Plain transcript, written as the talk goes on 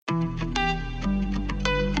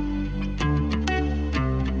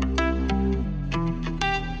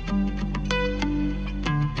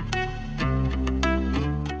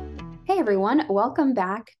everyone. Welcome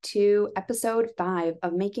back to episode 5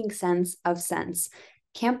 of Making Sense of Sense.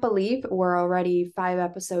 Can't believe we're already 5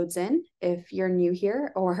 episodes in. If you're new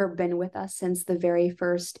here or have been with us since the very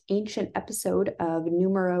first ancient episode of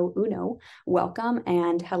Numero Uno, welcome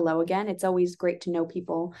and hello again. It's always great to know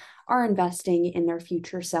people are investing in their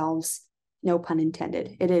future selves. No pun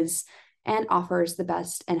intended. It is and offers the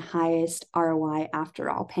best and highest ROI after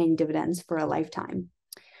all, paying dividends for a lifetime.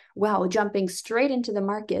 Well, jumping straight into the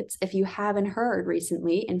markets, if you haven't heard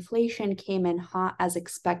recently, inflation came in hot as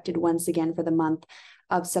expected once again for the month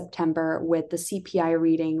of September, with the CPI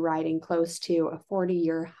reading riding close to a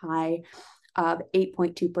 40-year high of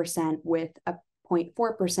 8.2%, with a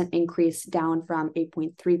 0.4% increase down from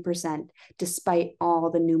 8.3%, despite all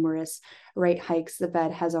the numerous rate hikes the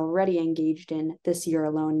Fed has already engaged in this year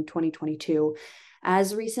alone in 2022,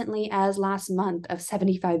 as recently as last month of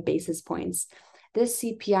 75 basis points. This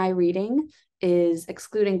CPI reading is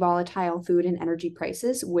excluding volatile food and energy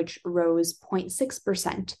prices, which rose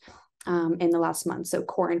 0.6% in the last month. So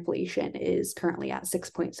core inflation is currently at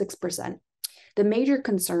 6.6%. The major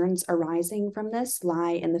concerns arising from this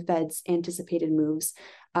lie in the Fed's anticipated moves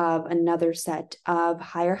of another set of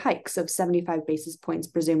higher hikes of 75 basis points,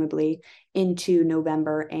 presumably into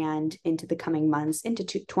November and into the coming months, into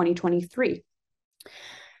 2023.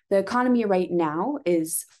 The economy right now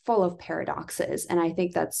is full of paradoxes, and I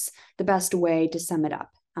think that's the best way to sum it up,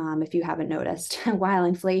 if you haven't noticed. While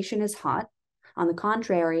inflation is hot, on the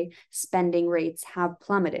contrary, spending rates have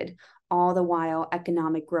plummeted. All the while,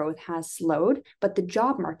 economic growth has slowed, but the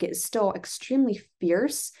job market is still extremely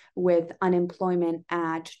fierce, with unemployment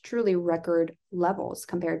at truly record levels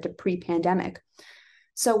compared to pre-pandemic.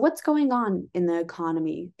 So what's going on in the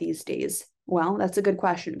economy these days? Well, that's a good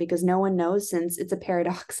question because no one knows, since it's a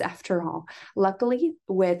paradox after all. Luckily,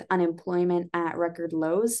 with unemployment at record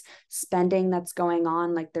lows, spending that's going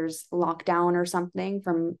on, like there's lockdown or something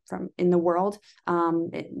from in the world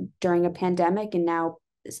during a pandemic, and now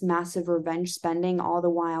this massive revenge spending, all the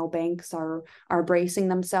while banks are bracing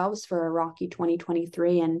themselves for a rocky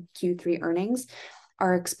 2023, and Q3 earnings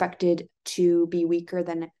are expected to be weaker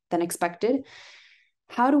than expected.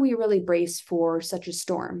 How do we really brace for such a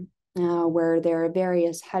storm? Where there are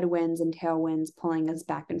various headwinds and tailwinds pulling us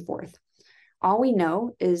back and forth. All we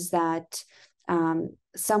know is that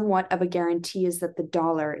somewhat of a guarantee is that the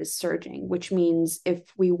dollar is surging, which means if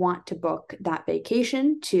we want to book that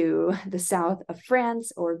vacation to the south of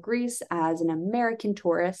France or Greece as an American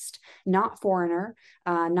tourist, not foreigner,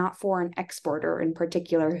 not foreign exporter in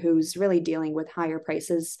particular, who's really dealing with higher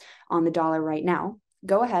prices on the dollar right now,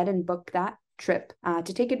 go ahead and book that trip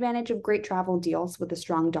to take advantage of great travel deals with a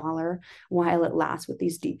strong dollar while it lasts with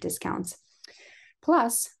these deep discounts.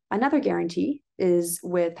 Plus, another guarantee is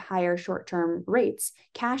with higher short-term rates,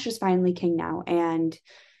 cash is finally king now, and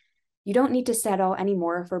you don't need to settle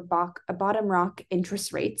anymore for bottom rock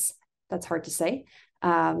interest rates. That's hard to say.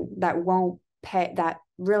 That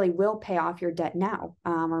really will pay off your debt now,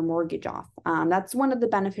 or mortgage off. That's one of the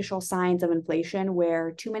beneficial signs of inflation,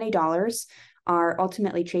 where too many dollars are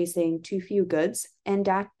ultimately chasing too few goods, and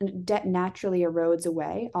debt naturally erodes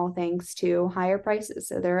away, all thanks to higher prices.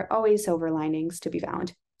 So there are always silver linings to be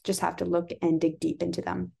found. Just have to look and dig deep into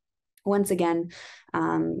them. Once again,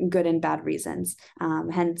 good and bad reasons.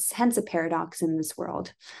 Hence a paradox in this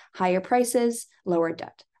world. Higher prices, lower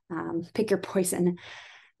debt. Pick your poison.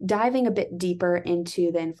 Diving a bit deeper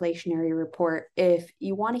into the inflationary report, if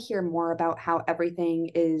you want to hear more about how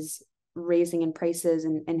everything is raising in prices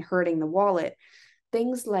and hurting the wallet,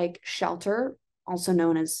 things like shelter, also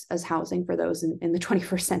known as housing for those in the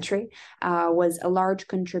 21st century, was a large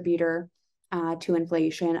contributor to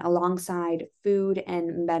inflation, alongside food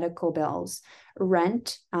and medical bills.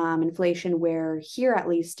 Rent, inflation, where here, at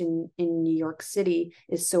least in New York City,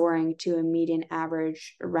 is soaring to a median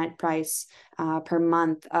average rent price per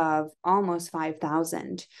month of almost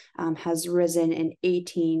 $5,000, has risen in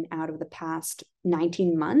 18 out of the past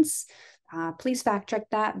 19 months. Please fact check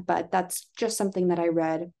that, but that's just something that I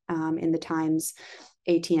read in the Times.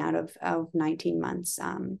 18 out of 19 months,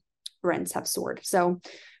 rents have soared. So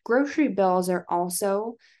grocery bills are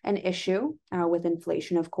also an issue with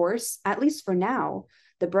inflation, of course, at least for now.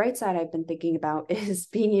 The bright side I've been thinking about is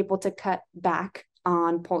being able to cut back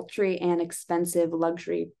on poultry and expensive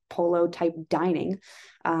luxury polo type dining,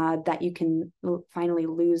 that you can finally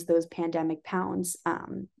lose those pandemic pounds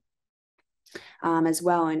as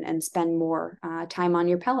well, and spend more time on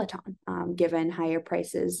your Peloton, given higher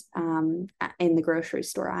prices in the grocery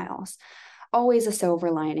store aisles. Always a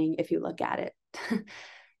silver lining if you look at it.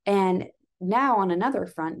 And now on another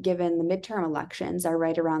front, given the midterm elections are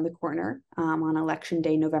right around the corner, on election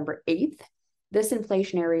day, November 8th, This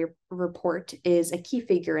inflationary report is a key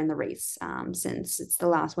figure in the race, since it's the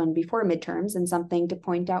last one before midterms, and something to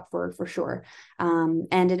point out for sure. And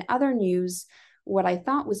in other news, what I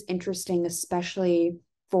thought was interesting, especially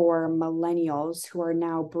for millennials who are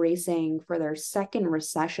now bracing for their second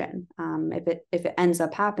recession, if it ends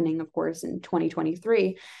up happening, of course, in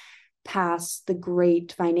 2023, past the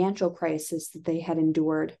great financial crisis that they had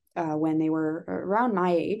endured when they were around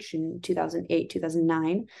my age in 2008,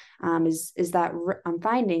 2009, is that I'm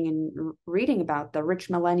finding and reading about the rich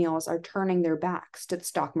millennials are turning their backs to the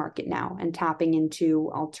stock market now and tapping into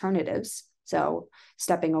alternatives. So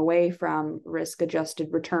stepping away from risk-adjusted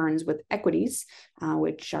returns with equities,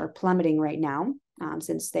 which are plummeting right now,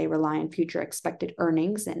 since they rely on future expected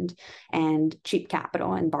earnings and cheap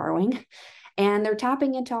capital and borrowing. And they're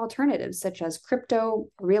tapping into alternatives such as crypto,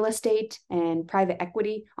 real estate, and private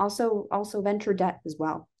equity, also venture debt as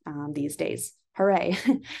well these days. Hooray,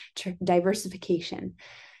 diversification.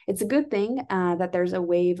 It's a good thing that there's a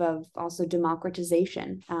wave of also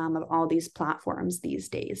democratization of all these platforms these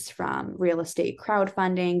days, from real estate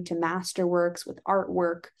crowdfunding to masterworks with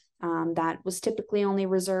artwork that was typically only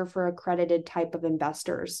reserved for accredited type of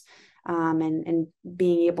investors, and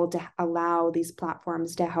being able to allow these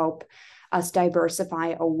platforms to help us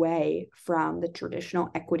diversify away from the traditional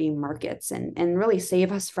equity markets and really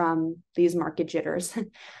save us from these market jitters.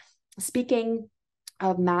 Speaking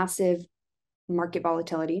of massive market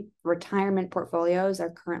volatility, retirement portfolios are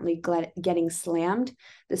currently getting slammed.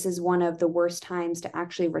 This is one of the worst times to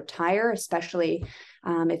actually retire, especially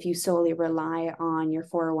if you solely rely on your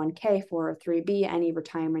 401k, 403b, any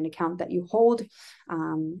retirement account that you hold.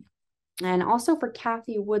 And also for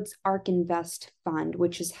Cathie Wood's ARK Invest fund,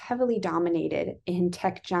 which is heavily dominated in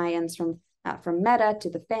tech giants from Meta to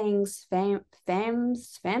the FAMs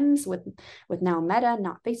with now Meta,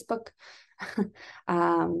 not Facebook.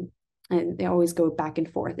 And they always go back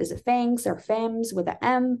and forth. Is it FANGs or FAMs with an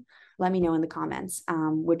M? Let me know in the comments.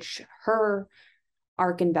 Which her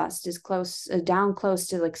ARK Invest is down close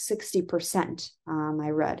to like 60%. I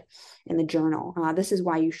read in the journal. This is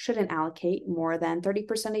why you shouldn't allocate more than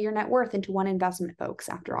 30% of your net worth into one investment, folks,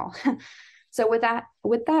 after all. So with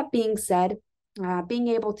that being said, being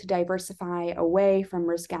able to diversify away from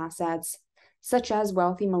risk assets, such as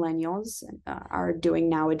wealthy millennials are doing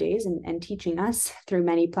nowadays and teaching us through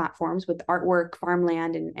many platforms with artwork,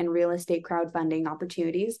 farmland, and real estate crowdfunding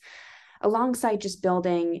opportunities, alongside just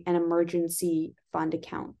building an emergency fund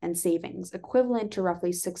account and savings equivalent to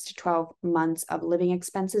roughly 6 to 12 months of living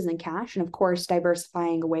expenses in cash. And of course,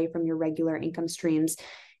 diversifying away from your regular income streams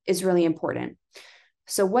is really important.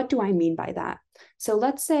 So what do I mean by that? So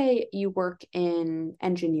let's say you work in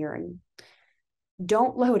engineering.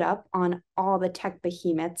 Don't load up on all the tech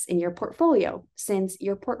behemoths in your portfolio, since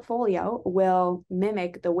your portfolio will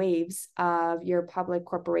mimic the waves of your public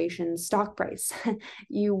corporation's stock price.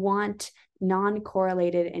 You want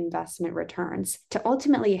non-correlated investment returns to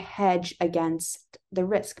ultimately hedge against the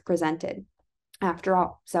risk presented. After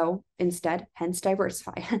all, so instead, hence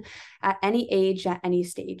diversify at any age, at any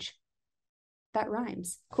stage. That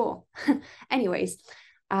rhymes. Cool. Anyways,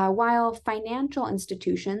 while financial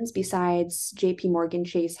institutions besides JP Morgan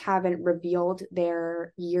Chase haven't revealed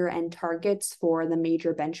their year-end targets for the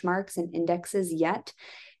major benchmarks and indexes yet,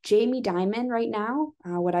 Jamie Dimon right now,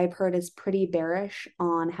 what I've heard is pretty bearish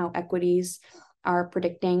on how equities are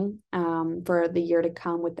predicting for the year to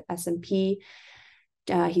come with the S&P.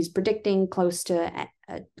 He's predicting close to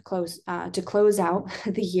close out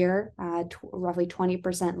the year roughly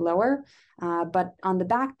 20% lower. But on the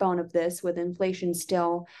backbone of this, with inflation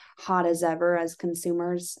still hot as ever, as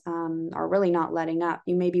consumers are really not letting up,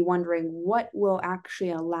 you may be wondering what will actually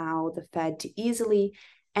allow the Fed to easily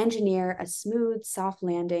engineer a smooth, soft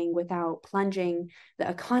landing without plunging the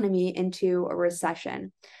economy into a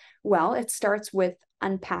recession. Well, it starts with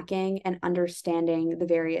unpacking and understanding the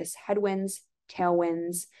various headwinds,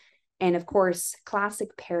 tailwinds, and of course,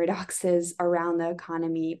 classic paradoxes around the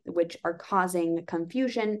economy, which are causing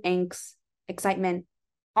confusion, angst, excitement,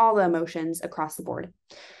 all the emotions across the board.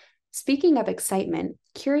 Speaking of excitement,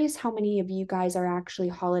 curious how many of you guys are actually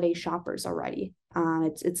holiday shoppers already.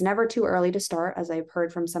 It's never too early to start, as I've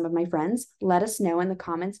heard from some of my friends. Let us know in the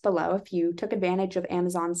comments below if you took advantage of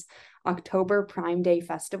Amazon's October Prime Day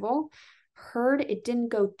festival. Heard it didn't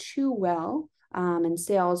go too well. And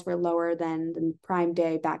sales were lower than Prime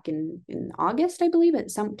Day back in August, I believe,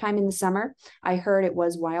 at sometime in the summer. I heard it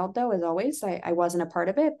was wild, though, as always. I wasn't a part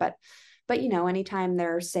of it, but you know, anytime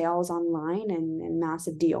there are sales online and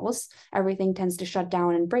massive deals, everything tends to shut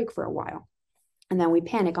down and break for a while. And then we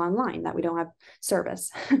panic online that we don't have service.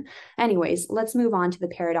 Anyways, let's move on to the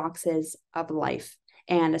paradoxes of life.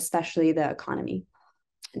 and especially the economy.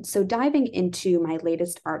 So diving into my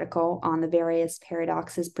latest article on the various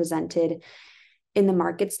paradoxes presented in the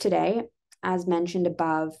markets today, as mentioned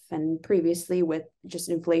above and previously, with just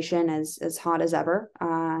inflation as hot as ever,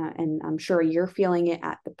 and I'm sure you're feeling it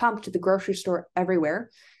at the pump, to the grocery store, everywhere.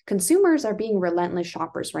 Consumers are being relentless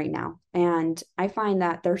shoppers right now, and I find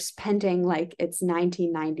that they're spending like it's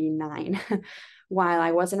 1999. While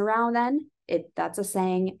I wasn't around then, that's a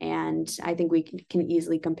saying, and I think we can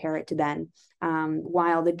easily compare it to then.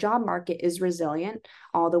 While the job market is resilient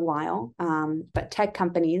all the while, but tech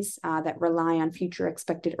companies that rely on future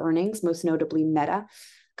expected earnings, most notably Meta,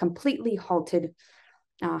 completely halted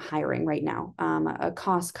hiring right now. A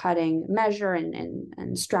cost-cutting measure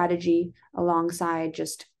and strategy alongside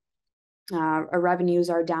just revenues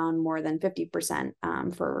are down more than 50%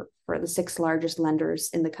 for the six largest lenders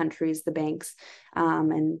in the countries, the banks,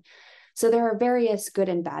 and so there are various good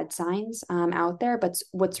and bad signs out there, but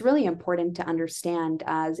what's really important to understand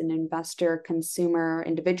as an investor, consumer,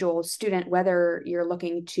 individual, student, whether you're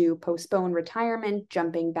looking to postpone retirement,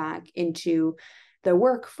 jumping back into the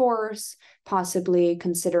workforce, possibly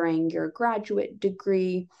considering your graduate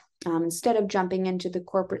degree, instead of jumping into the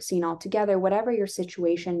corporate scene altogether, whatever your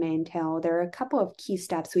situation may entail, there are a couple of key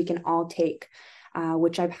steps we can all take,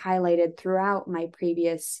 which I've highlighted throughout my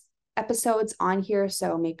previous episodes on here.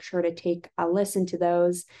 So make sure to take a listen to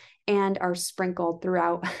those, and are sprinkled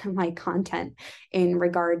throughout my content in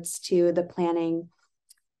regards to the planning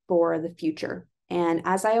for the future. And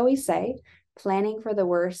as I always say, planning for the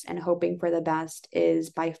worst and hoping for the best is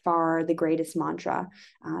by far the greatest mantra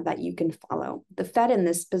that you can follow. The Fed in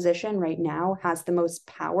this position right now has the most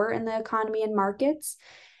power in the economy and markets,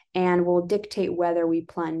 and will dictate whether we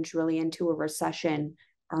plunge really into a recession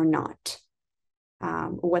or not.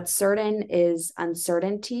 What's certain is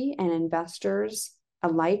uncertainty, and investors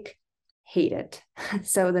alike hate it.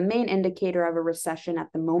 So the main indicator of a recession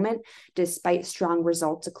at the moment, despite strong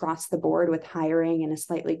results across the board with hiring and a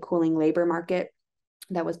slightly cooling labor market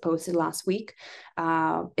that was posted last week,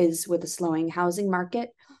 is with a slowing housing market.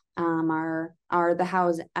 The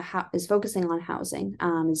house is focusing on housing,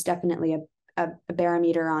 is definitely a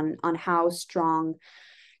barometer on how strong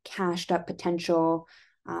cashed up potential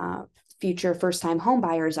future first-time home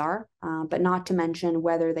buyers are, but not to mention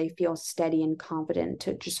whether they feel steady and confident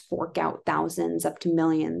to just fork out thousands up to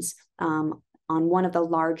millions on one of the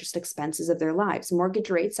largest expenses of their lives.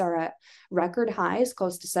 Mortgage rates are at record highs,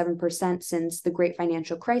 close to 7% since the great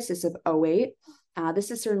financial crisis of 2008.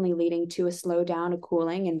 This is certainly leading to a slowdown, a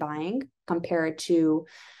cooling in buying compared to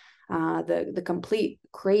the complete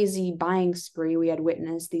crazy buying spree we had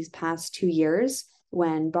witnessed these past 2 years,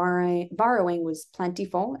 when borrowing was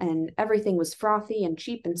plentiful and everything was frothy and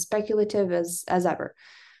cheap and speculative as ever.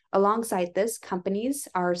 Alongside this, companies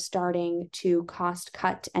are starting to cost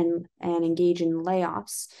cut and engage in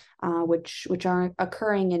layoffs, which are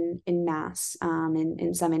occurring in mass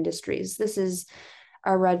in some industries. This is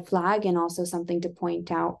a red flag, and also something to point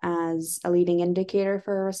out as a leading indicator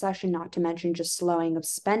for a recession, not to mention just slowing of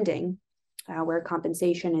spending, where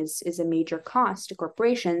compensation is a major cost to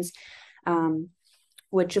corporations.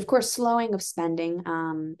 Which, of course, slowing of spending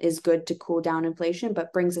is good to cool down inflation,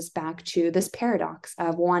 but brings us back to this paradox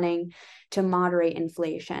of wanting to moderate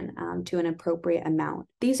inflation to an appropriate amount.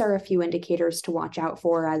 These are a few indicators to watch out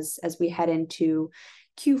for as we head into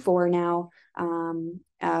Q4 now,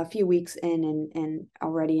 a few weeks in and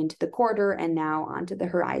already into the quarter, and now onto the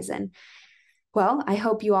horizon. Well, I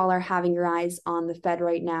hope you all are having your eyes on the Fed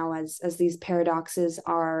right now, as these paradoxes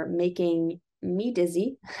are making me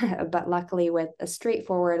dizzy, but luckily with a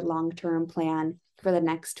straightforward long-term plan for the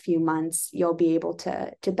next few months, you'll be able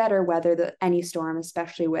to better weather any storm,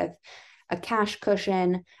 especially with a cash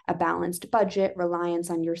cushion, a balanced budget,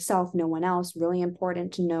 reliance on yourself, no one else, really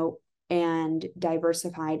important to note, and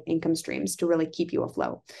diversified income streams to really keep you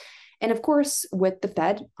afloat. And of course, with the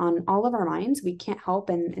Fed on all of our minds, we can't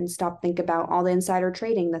help and stop think about all the insider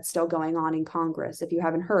trading that's still going on in Congress. If you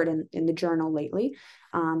haven't heard in the Journal lately,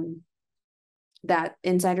 that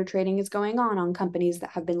insider trading is going on companies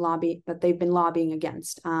that they've been lobbying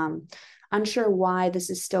against. Unsure why this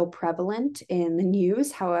is still prevalent in the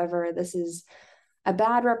news. However, this is a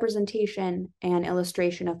bad representation and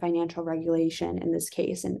illustration of financial regulation in this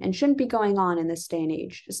case, and shouldn't be going on in this day and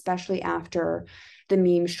age, especially after the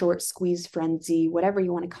meme short squeeze frenzy, whatever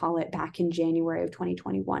you want to call it, back in January of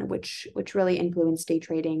 2021, which really influenced day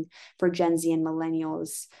trading for Gen Z and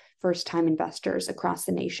millennials, first-time investors across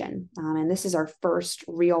the nation. And this is our first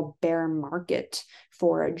real bear market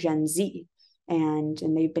for Gen Z. And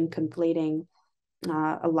they've been conflating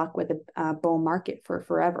a luck with a bull market for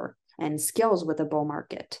forever. and skills with a bull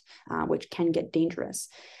market, which can get dangerous.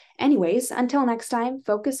 Anyways, until next time,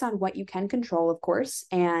 focus on what you can control, of course,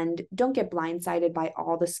 and don't get blindsided by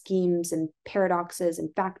all the schemes and paradoxes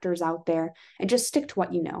and factors out there, and just stick to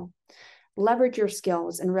what you know. Leverage your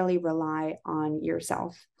skills and really rely on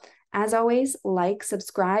yourself. As always, like,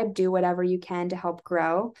 subscribe, do whatever you can to help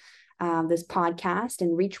grow this podcast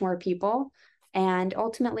and reach more people, and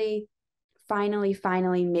ultimately,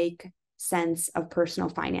 finally make sense of personal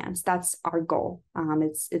finance. That's our goal.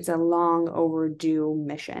 It's a long overdue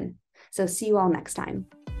mission. So see you all next time.